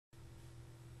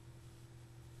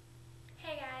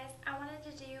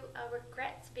a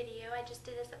regrets video. I just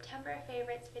did a September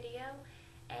favorites video,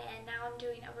 and now I'm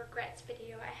doing a regrets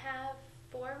video. I have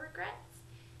 4 regrets,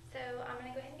 so I'm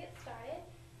going to go ahead and get started.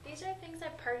 These are things I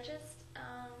purchased,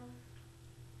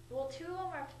 well, 2 of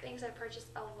them are things I purchased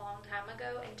a long time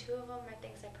ago, and 2 of them are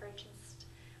things I purchased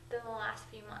within the last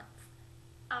few months.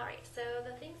 Alright, so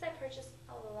the things I purchased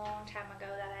a long time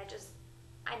ago that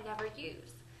I never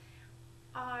use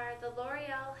are the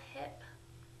Loreal Hip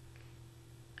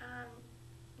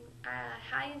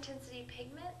High Intensity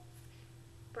Pigments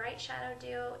Bright Shadow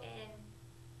Deal in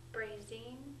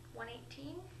Brazine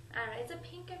 118. I don't know, it's a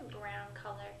pink and brown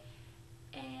color,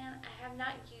 and I have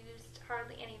not used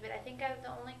hardly any of it. I think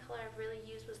the only color I've really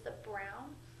used was the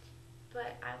brown,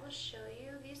 but I will show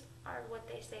you. These are what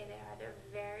they say they are. They're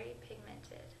very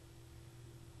pigmented.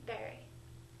 Very.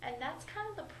 And that's kind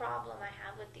of the problem I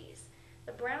have with these.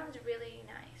 The brown's really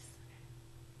nice.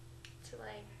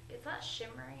 It's not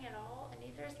shimmery at all, and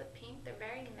neither is the pink. They're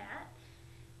very matte,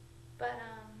 but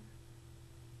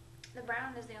the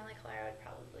brown is the only color I would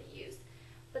probably use.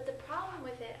 But the problem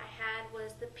with it I had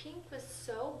was the pink was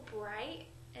so bright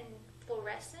and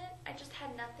fluorescent, I just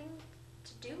had nothing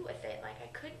to do with it. Like, I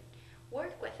couldn't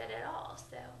work with it at all,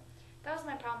 so that was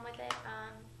my problem with it.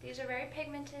 These are very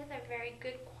pigmented. They're very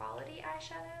good quality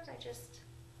eyeshadows.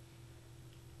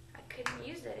 I couldn't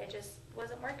use it. It just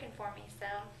wasn't working for me, so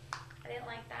I didn't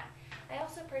like that. I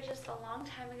also purchased a long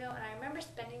time ago, and I remember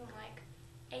spending like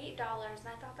 $8, and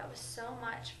I thought that was so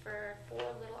much for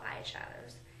 4 little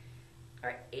eyeshadows,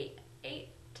 or $8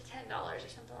 to $10 or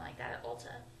something like that at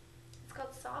Ulta. It's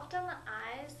called Soft on the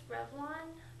Eyes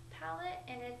Revlon palette,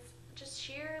 and it's just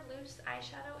sheer loose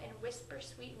eyeshadow in Whisper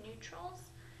Sweet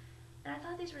Neutrals. And I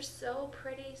thought these were so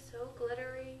pretty, so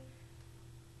glittery,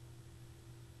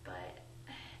 but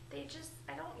I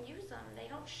don't use them. They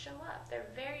don't show up. They're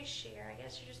very sheer. I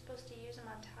guess you're just supposed to use them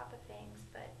on top of things,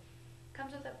 but it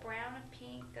comes with a brown, a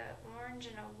pink, a orange,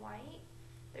 and a white.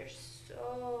 They're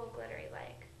so glittery,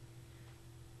 like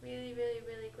really, really,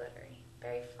 really glittery.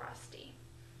 Very frosty.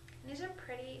 And these are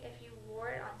pretty if you wore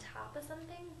it on top of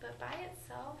something, but by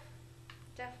itself,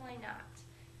 definitely not.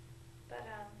 But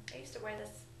I used to wear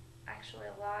this actually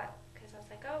a lot because I was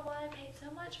like, oh, well, I paid so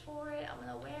much for it, I'm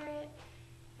going to wear it.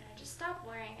 And I just stopped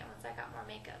wearing it once I got more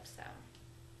makeup, so.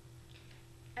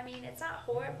 I mean, it's not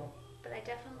horrible, but I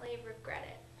definitely regret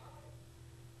it.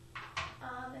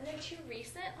 And then 2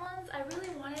 recent ones. I really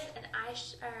wanted an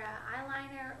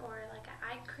eyeliner or like an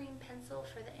eye cream pencil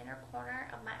for the inner corner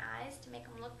of my eyes to make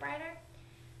them look brighter.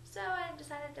 So I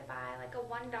decided to buy like a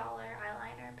 $1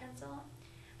 eyeliner pencil.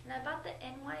 And I bought the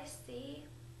NYC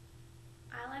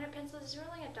eyeliner pencil. It's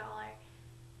really $1.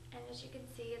 And as you can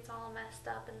see, it's all messed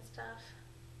up and stuff.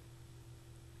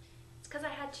 It's because I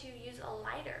had to use a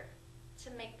lighter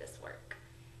to make this work.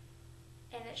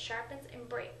 And it sharpens and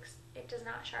breaks. It does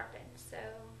not sharpen, so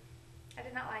I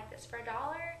did not like this. For $1,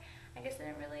 I guess I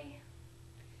didn't really,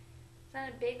 it's not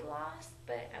a big loss,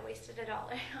 but I wasted $1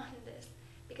 on this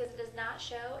because it does not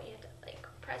show. You have to like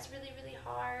press really, really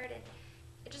hard, and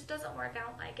it just doesn't work. I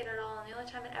don't like it at all, and the only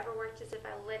time it ever worked is if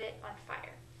I lit it on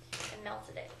fire and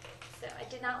melted it. So I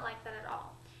did not like that at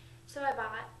all. So I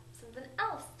bought something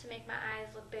else to make my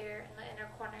eyes look bigger in the inner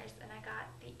corners, and I got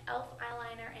the e.l.f.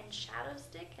 eyeliner and shadow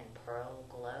stick in Pearl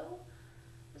Glow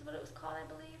is what it was called, I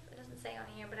believe. It doesn't say on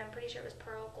here, but I'm pretty sure it was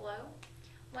Pearl Glow.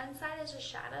 One side is a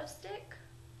shadow stick,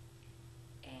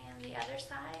 and the other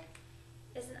side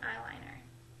is an eyeliner.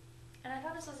 And I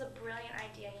thought this was a brilliant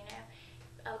idea, you know,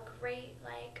 a great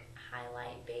like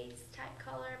highlight base type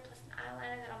color plus an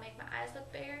eyeliner that'll make my eyes look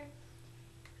bigger.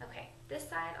 Okay, this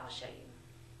side I'll show you.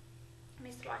 Let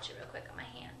me swatch it real quick on my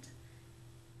hand.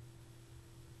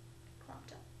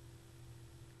 Clumped up.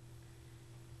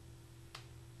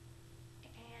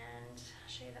 And I'll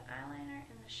show you the eyeliner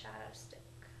and the shadow stick.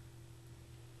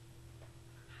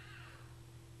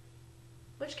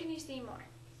 Which can you see more?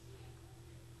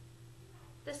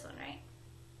 This one, right?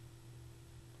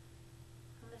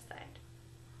 On this side,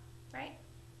 right?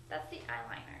 That's the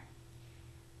eyeliner.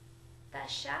 That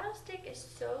shadow stick is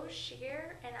so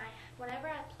sheer, and whenever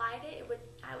I applied it,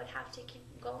 I would have to keep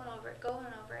going over it,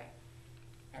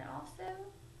 and also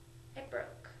it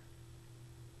broke.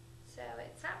 So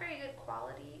it's not very good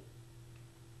quality,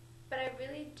 but I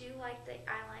really do like the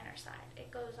eyeliner side. It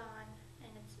goes on,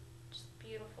 and it's just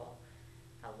beautiful.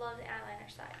 I love the eyeliner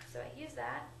side, so I use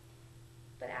that.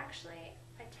 But actually,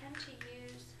 I tend to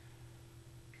use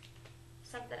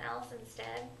something else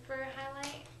instead for a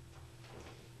highlight.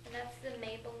 And that's the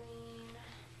Maybelline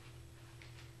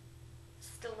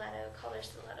Color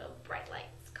Stiletto Bright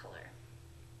Lights color.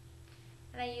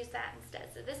 And I use that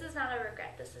instead. So this is not a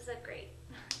regret. This is a great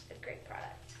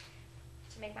product.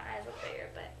 to make my eyes look bigger.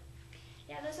 But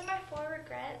yeah, those are my 4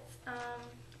 regrets.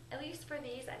 At least for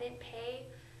these, I didn't pay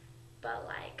but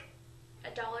like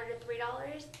 $1 to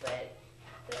 $3. But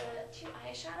the 2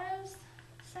 eyeshadows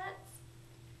sets,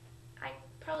 I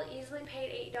probably easily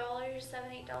paid $8,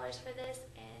 $7, $8 for this,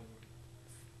 and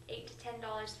 $8 to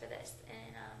 $10 for this,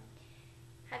 and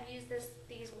have used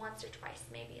these once or twice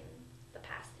maybe in the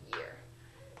past year.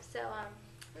 So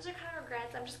those are kind of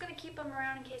regrets. I'm just going to keep them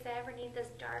around in case I ever need this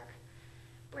dark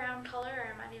brown color,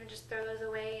 or I might even just throw those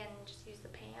away and just use the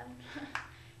pan.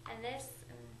 And this,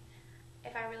 and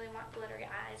if I really want glittery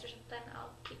eyes or something,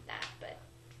 I'll keep that. But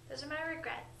those are my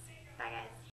regrets. Bye guys.